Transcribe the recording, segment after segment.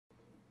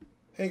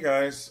Hey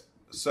guys,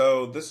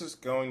 so this is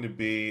going to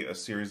be a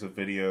series of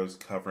videos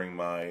covering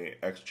my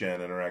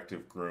XGen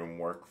interactive groom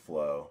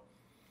workflow.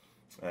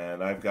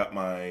 And I've got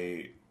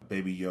my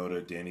Baby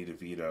Yoda Danny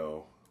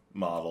DeVito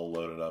model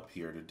loaded up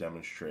here to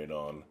demonstrate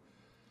on.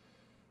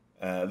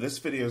 This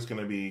video is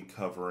going to be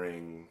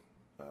covering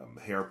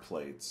hair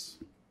plates,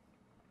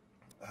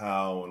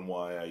 how and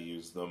why I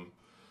use them,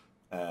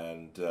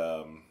 and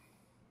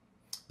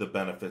the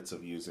benefits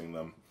of using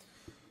them.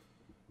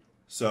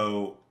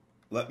 So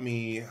let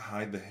me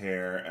hide the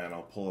hair and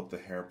I'll pull up the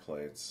hair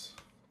plates.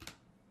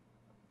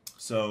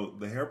 So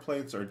the hair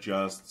plates are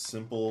just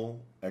simple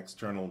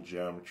external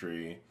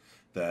geometry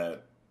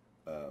that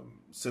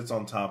sits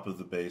on top of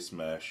the base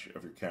mesh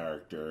of your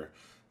character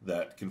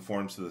that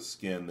conforms to the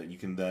skin that you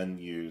can then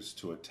use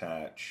to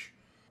attach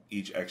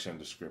each XGen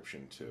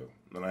description to.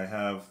 And I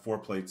have 4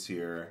 plates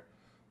here: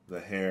 the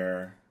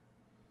hair,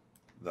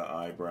 the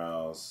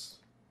eyebrows,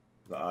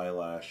 the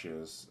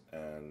eyelashes,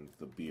 and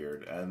the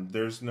beard. And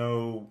there's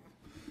no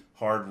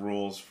hard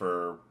rules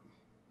for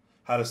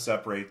how to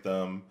separate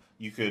them.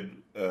 You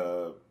could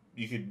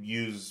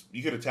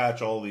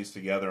attach all of these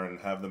together and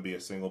have them be a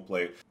single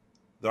plate.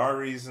 There are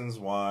reasons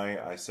why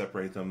I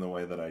separate them the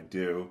way that I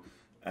do,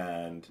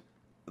 and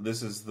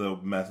this is the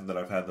method that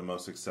I've had the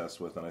most success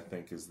with and I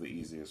think is the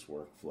easiest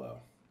workflow.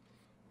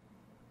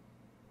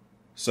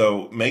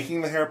 So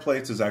making the hair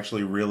plates is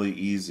actually really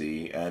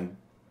easy and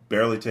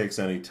barely takes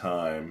any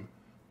time,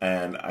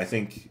 and I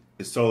think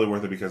it's totally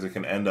worth it because it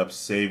can end up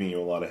saving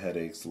you a lot of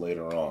headaches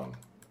later on.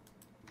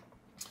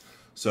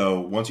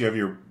 So once you have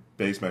your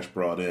base mesh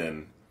brought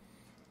in,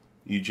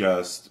 you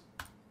just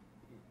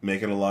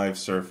make it a live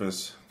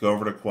surface, go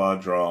over to quad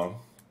draw,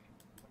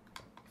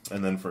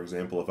 and then, for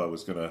example, if I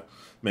was going to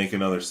make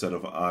another set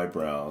of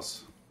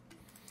eyebrows,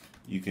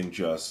 you can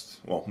just,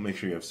 well, make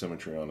sure you have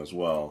symmetry on as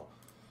well.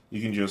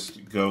 You can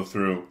just go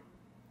through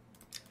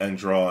and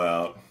draw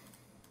out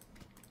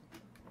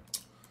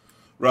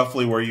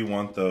roughly where you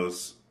want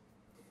those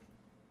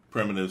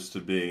primitives to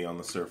be on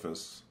the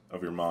surface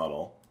of your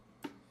model.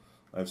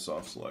 I have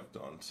soft select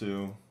on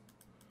too.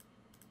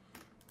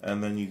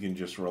 And then you can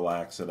just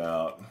relax it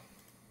out.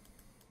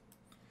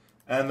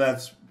 And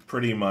that's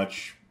pretty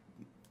much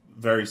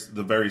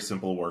the very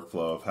simple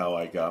workflow of how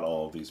I got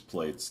all of these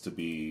plates to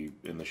be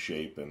in the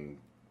shape and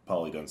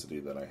poly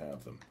density that I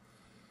have them.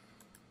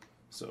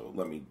 So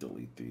let me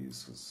delete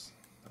these because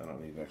I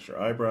don't need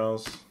extra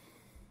eyebrows.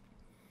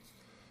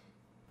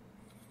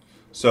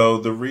 So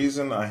the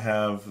reason I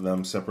have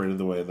them separated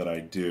the way that I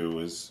do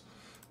is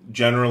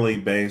generally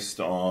based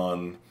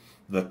on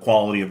the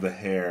quality of the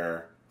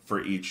hair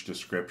for each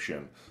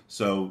description.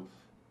 So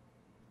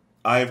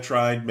I have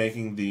tried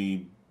making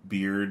the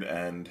beard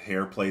and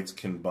hair plates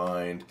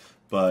combined,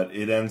 but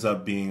it ends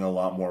up being a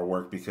lot more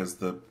work because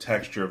the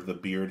texture of the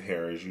beard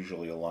hair is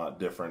usually a lot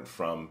different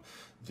from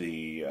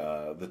the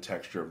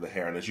texture of the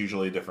hair, and it's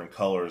usually a different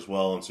color as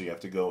well, and so you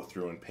have to go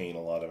through and paint a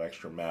lot of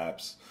extra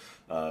maps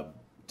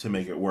to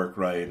make it work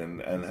right,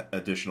 and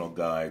additional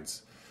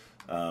guides.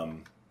 The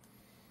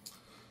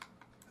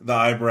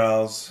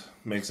eyebrows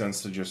make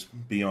sense to just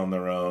be on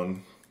their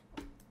own.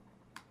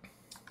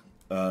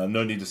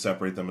 No need to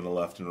separate them into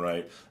left and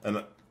right.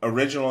 And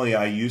originally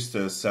I used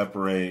to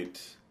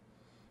separate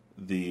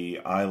the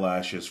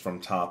eyelashes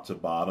from top to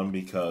bottom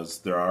because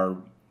there are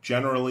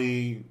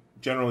generally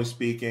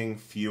speaking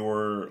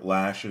fewer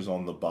lashes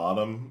on the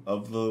bottom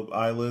of the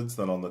eyelids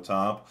than on the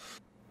top.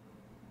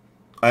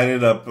 I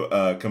ended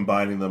up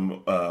combining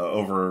them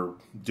over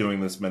doing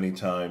this many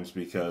times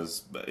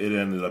because it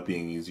ended up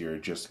being easier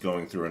just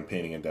going through and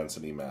painting a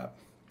density map.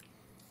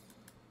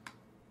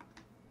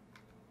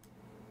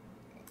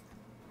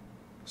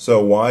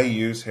 So why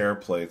use hair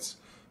plates?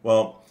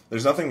 Well,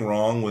 there's nothing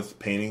wrong with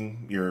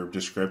painting your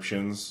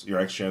descriptions,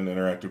 your XGen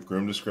interactive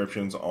groom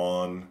descriptions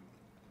on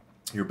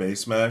your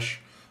base mesh,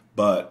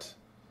 but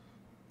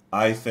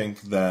I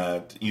think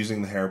that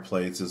using the hair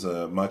plates is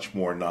a much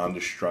more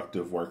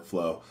non-destructive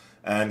workflow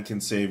and can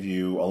save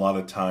you a lot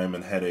of time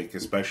and headache,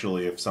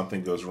 especially if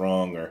something goes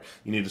wrong or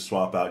you need to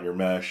swap out your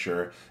mesh,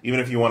 or even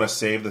if you want to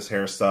save this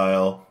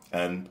hairstyle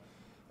and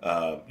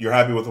you're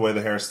happy with the way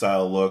the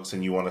hairstyle looks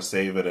and you want to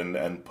save it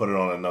and put it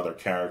on another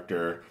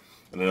character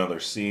in another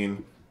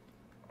scene.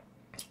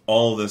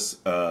 All of this,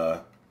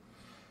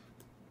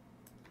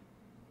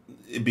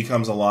 it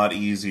becomes a lot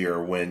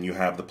easier when you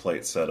have the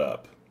plate set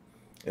up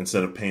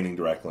instead of painting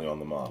directly on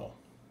the model.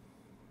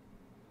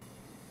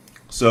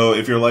 So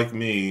if you're like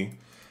me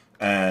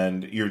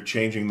and you're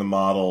changing the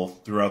model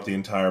throughout the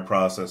entire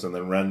process and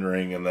then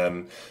rendering and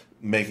then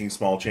making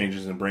small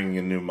changes and bringing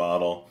a new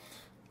model,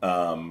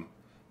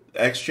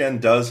 XGen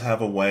does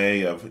have a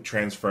way of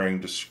transferring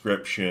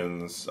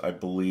descriptions. I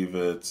believe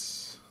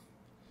it's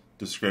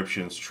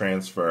descriptions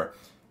transfer,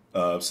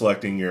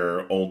 selecting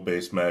your old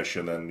base mesh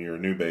and then your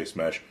new base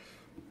mesh.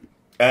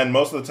 And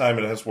most of the time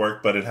it has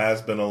worked, but it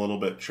has been a little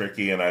bit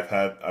tricky, and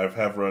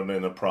I've run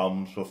into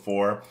problems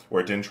before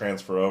where it didn't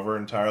transfer over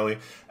entirely.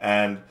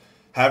 And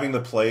having the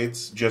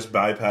plates just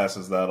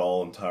bypasses that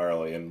all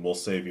entirely and will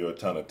save you a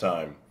ton of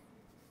time.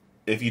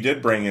 If you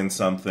did bring in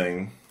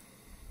something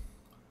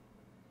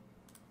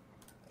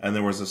and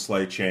there was a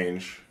slight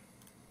change.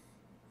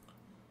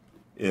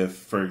 If,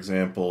 for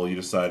example, you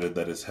decided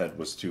that his head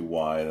was too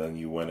wide and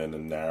you went in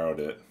and narrowed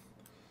it,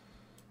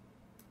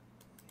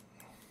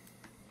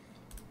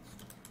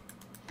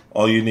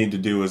 all you need to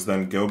do is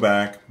then go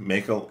back,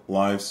 make a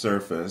live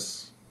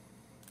surface,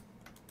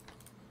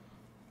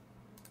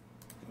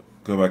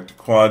 go back to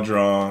Quad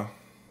Draw,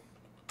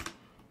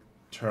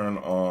 turn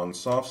on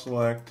Soft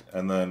Select,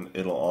 and then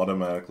it'll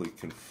automatically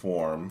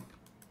conform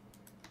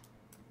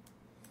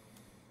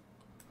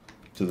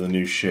to the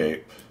new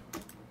shape.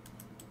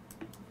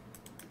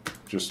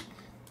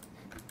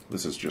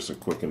 This is just a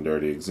quick and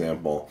dirty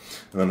example.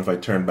 And then if I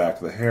turn back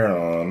the hair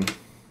on,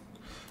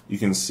 you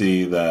can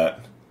see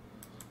that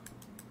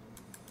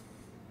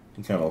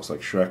he kind of looks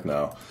like Shrek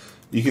now.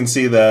 You can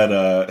see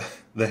that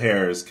the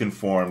hair is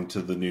conformed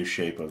to the new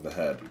shape of the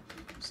head.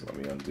 So let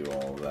me undo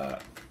all of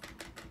that.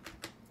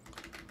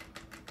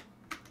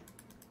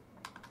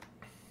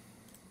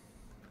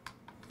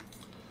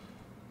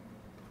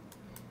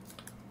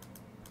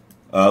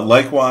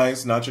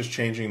 Likewise, not just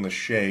changing the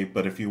shape,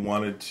 but if you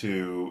wanted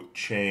to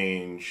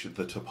change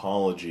the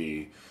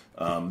topology,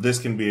 this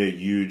can be a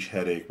huge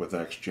headache with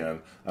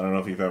XGen. I don't know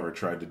if you've ever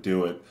tried to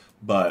do it,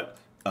 but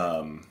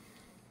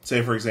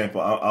say, for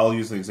example, I'll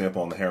use the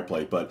example on the hair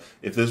plate, but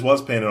if this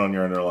was painted on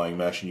your underlying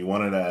mesh and you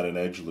wanted to add an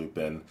edge loop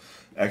in,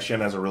 XGen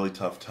has a really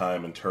tough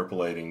time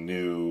interpolating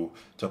new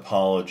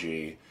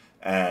topology,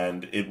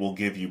 and it will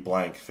give you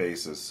blank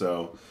faces.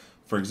 So,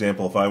 for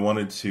example, if I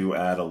wanted to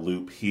add a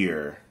loop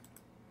here,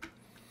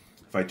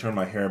 if I turn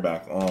my hair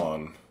back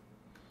on,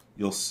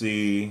 you'll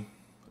see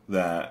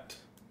that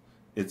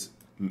it's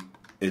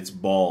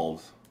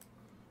bald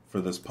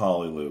for this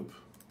poly loop.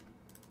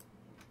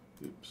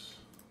 Oops.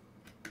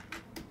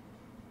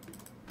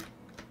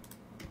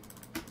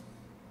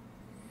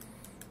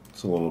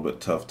 It's a little bit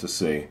tough to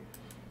see,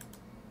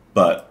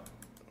 but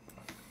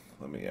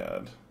let me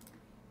add.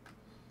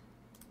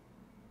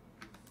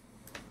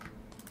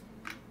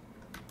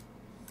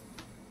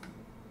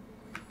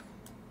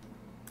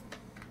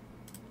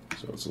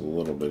 So it's a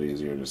little bit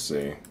easier to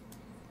see. You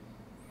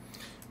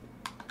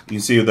can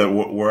see that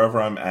wherever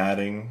I'm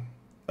adding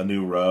a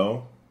new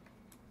row,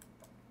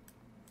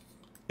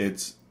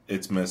 it's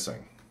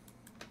missing.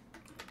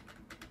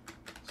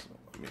 So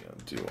let me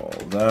undo all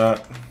of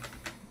that.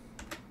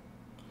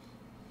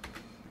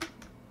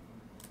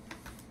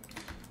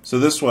 So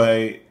this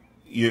way,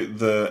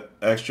 the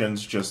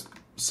XGen's just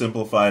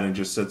simplified and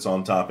just sits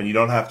on top, and you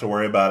don't have to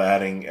worry about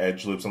adding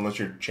edge loops unless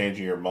you're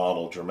changing your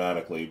model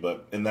dramatically,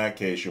 but in that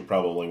case you'll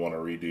probably want to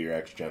redo your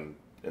XGen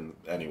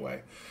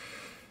anyway.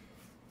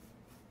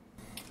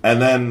 And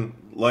then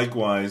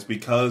likewise,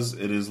 because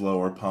it is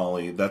lower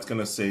poly, that's going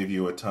to save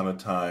you a ton of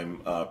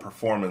time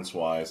performance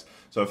wise.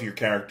 So if your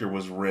character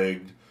was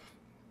rigged,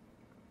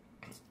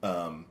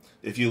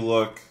 if you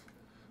look,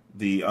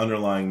 the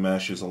underlying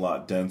mesh is a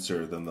lot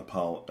denser than the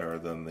poly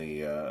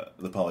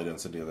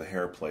density of the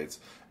hair plates,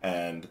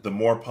 and the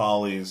more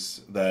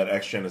polys that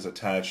XGen is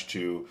attached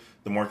to,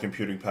 the more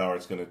computing power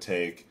it's going to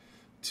take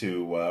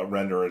to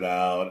render it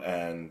out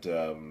and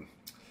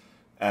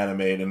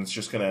animate, and it's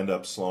just going to end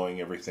up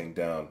slowing everything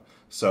down.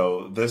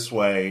 So this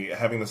way,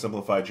 having the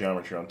simplified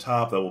geometry on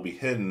top that will be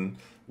hidden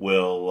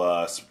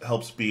will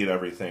help speed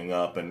everything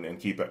up and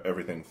keep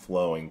everything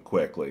flowing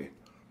quickly.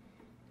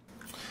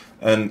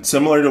 And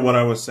similar to what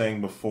I was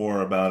saying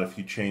before about if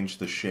you change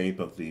the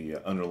shape of the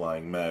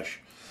underlying mesh,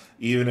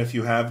 even if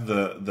you have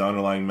the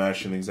underlying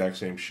mesh in the exact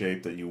same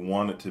shape that you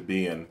want it to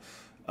be in,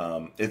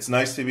 it's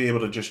nice to be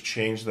able to just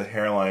change the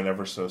hairline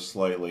ever so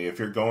slightly. If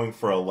you're going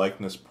for a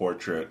likeness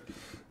portrait,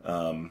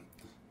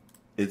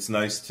 it's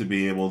nice to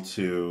be able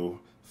to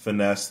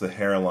finesse the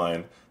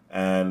hairline.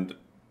 And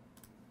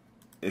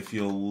if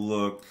you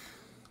look,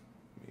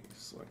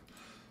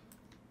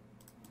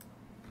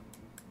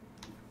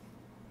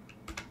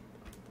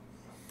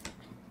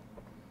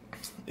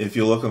 if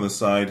you look on the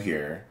side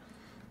here,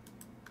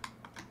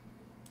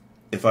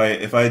 if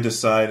I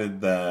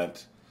decided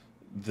that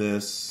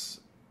this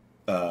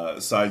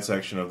side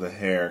section of the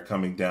hair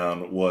coming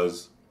down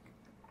was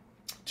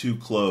too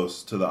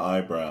close to the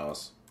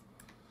eyebrows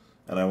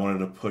and I wanted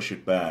to push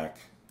it back,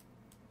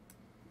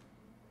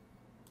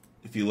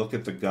 if you look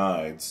at the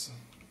guides,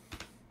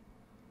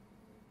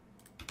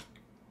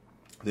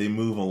 they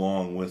move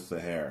along with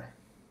the hair.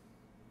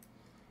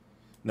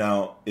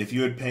 Now, if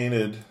you had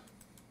painted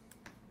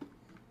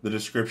the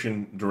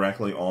description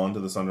directly onto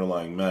this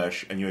underlying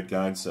mesh and you had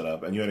guide set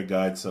up, and you had a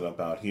guide set up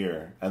out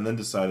here, and then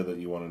decided that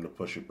you wanted to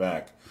push it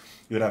back,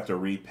 you would have to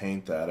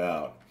repaint that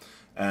out.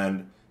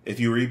 And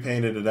if you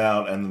repainted it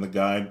out and then the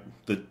guide,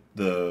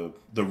 the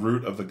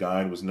root of the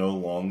guide was no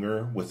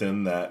longer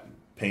within that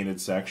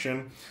painted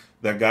section,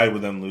 that guide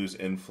would then lose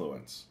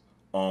influence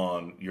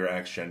on your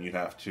XGen. You'd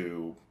have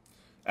to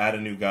add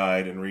a new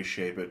guide and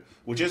reshape it,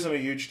 which isn't a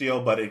huge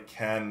deal, but it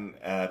can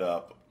add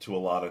up to a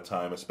lot of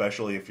time,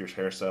 especially if your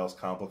hairstyle is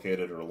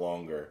complicated or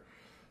longer.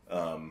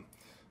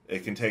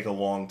 It can take a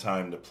long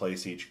time to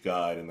place each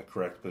guide in the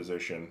correct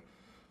position.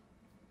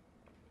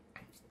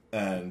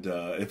 And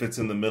if it's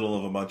in the middle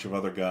of a bunch of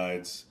other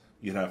guides,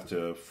 you'd have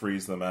to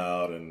freeze them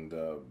out, and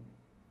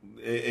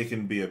it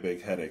can be a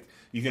big headache.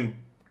 You can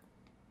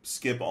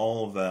skip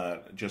all of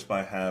that just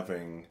by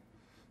having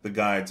the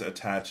guides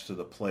attached to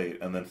the plate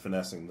and then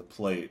finessing the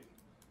plate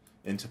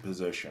into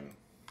position.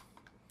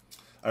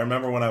 I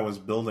remember when I was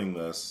building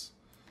this,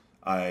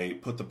 I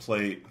put the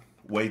plate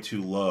way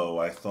too low.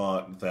 I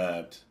thought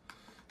that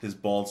his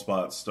bald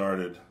spot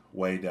started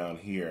way down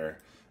here,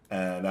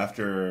 and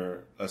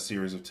after a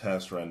series of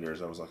test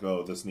renders, I was like,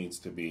 oh, this needs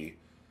to be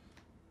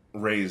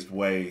raised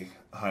way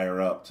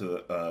higher up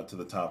to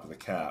the top of the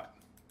cap.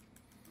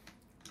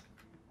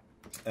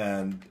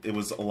 And it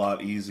was a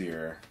lot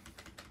easier.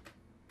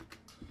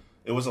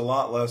 It was a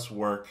lot less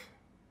work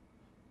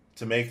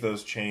to make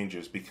those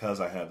changes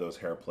because I had those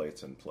hair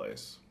plates in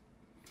place.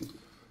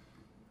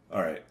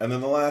 Alright, and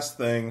then the last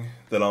thing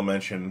that I'll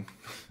mention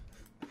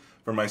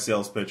for my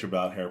sales pitch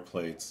about hair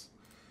plates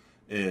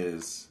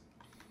is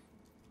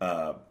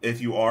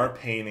if you are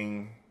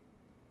painting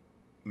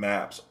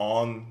maps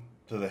on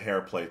to the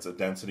hair plates, a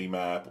density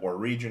map or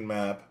region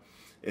map,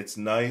 it's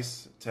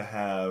nice to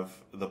have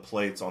the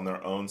plates on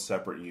their own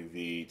separate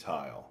UV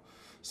tile.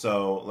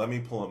 So let me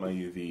pull up my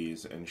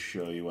UVs and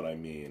show you what I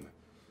mean.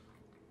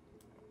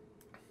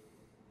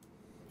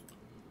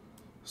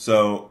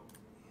 So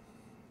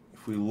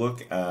if we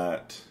look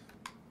at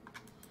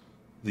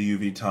the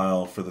UV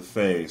tile for the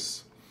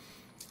face,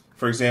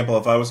 for example,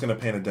 if I was going to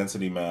paint a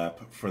density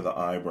map for the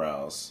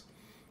eyebrows,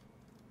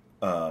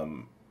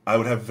 I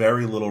would have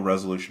very little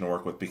resolution to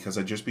work with because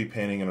I'd just be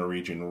painting in a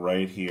region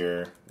right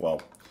here,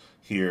 well,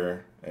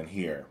 here and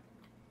here.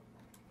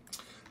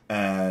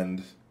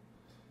 And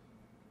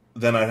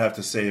then I'd have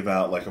to save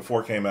out like a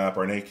 4K map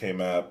or an 8K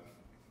map,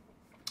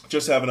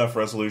 just have enough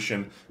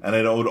resolution, and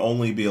it would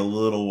only be a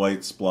little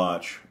white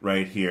splotch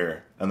right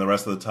here, and the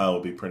rest of the tile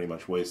would be pretty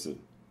much wasted.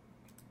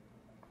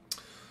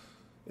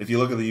 If you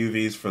look at the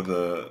UVs for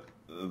the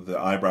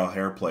eyebrow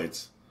hair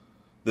plates,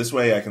 this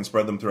way I can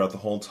spread them throughout the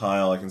whole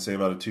tile. I can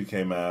save out a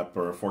 2K map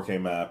or a 4K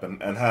map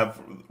and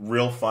have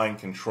real fine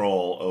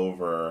control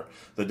over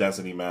the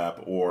density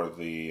map or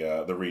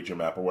the region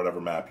map or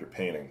whatever map you're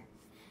painting.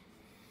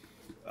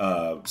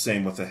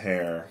 Same with the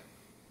hair.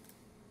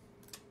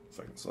 If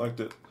I can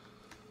select it.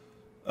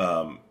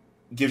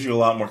 Gives you a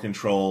lot more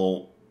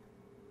control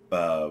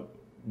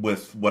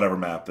with whatever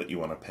map that you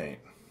want to paint.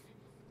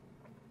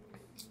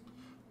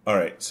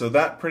 Alright, so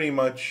that pretty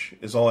much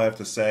is all I have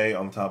to say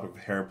on the topic of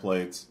hair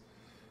plates.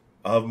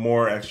 I'll have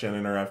more XGen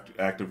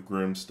interactive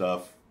Groom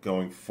stuff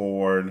going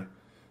forward,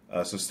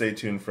 so stay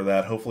tuned for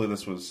that. Hopefully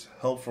this was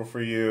helpful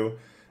for you,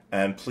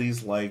 and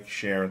please like,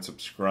 share, and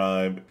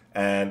subscribe.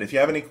 And if you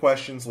have any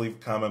questions, leave a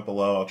comment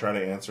below. I'll try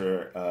to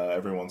answer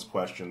everyone's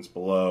questions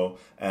below,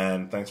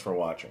 and thanks for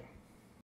watching.